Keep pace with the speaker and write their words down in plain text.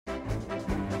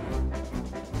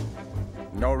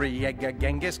Noreaga,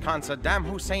 Genghis Khan, Saddam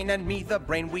Hussein, and me, the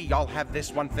brain, we all have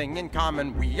this one thing in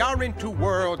common. We are into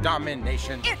world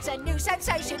domination. It's a new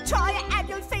sensation, try it and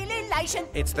you'll feel elation.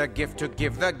 It's the gift to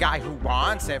give the guy who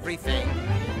wants everything.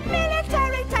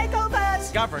 Military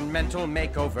takeovers, Governmental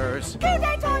makeovers.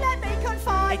 Dictator, let me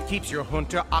confined. It keeps your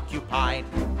junta occupied.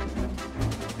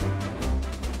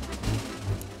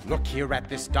 Look here at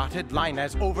this dotted line.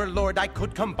 As Overlord, I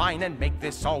could combine and make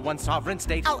this all one sovereign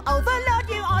state. Oh, Overlord,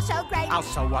 you are so great. I'll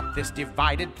sew up this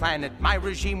divided planet. My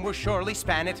regime will surely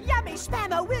span it. Yummy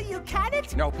spammer, will you can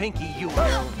it? No, Pinky, you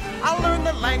will. I'll learn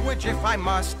the language if I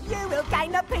must. You will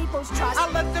gain the people's trust.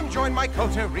 I'll let them join my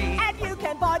coterie. And you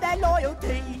can buy their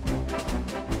loyalty.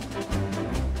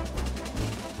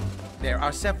 There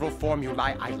are several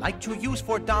formulae I like to use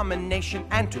for domination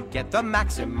and to get the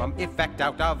maximum effect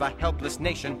out of a helpless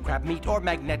nation. Crab meat or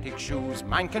magnetic shoes,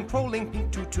 mind-controlling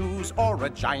pink tutus, or a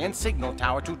giant signal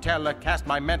tower to telecast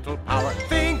my mental power.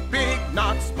 Think big,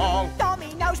 not small.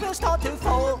 Dominoes will start to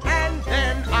fall. And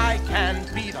then I can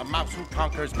be the mouse who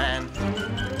conquers man.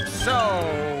 So,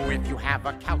 if you have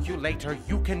a calculator,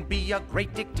 you can be a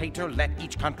great dictator. Let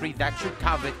each country that you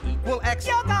covet equal X.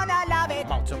 You're gonna love it.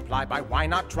 Multiply by why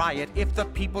not try it? If the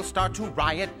people start to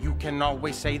riot, you can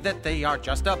always say that they are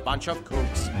just a bunch of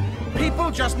kooks. People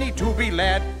just need to be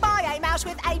led By a mouse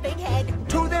with a big head.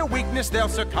 to their weakness, they'll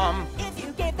succumb. If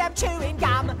you give them chewing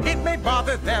gum, It may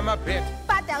bother them a bit.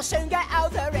 but they'll soon get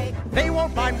over it. They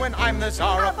won't mind when I'm the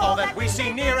czar of all that we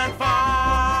see near and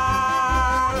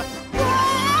far.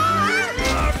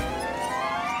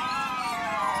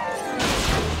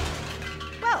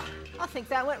 Well, I think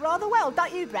that went rather well,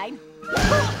 don't you, Brain?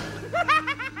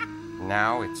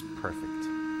 Now it's perfect.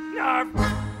 Narf.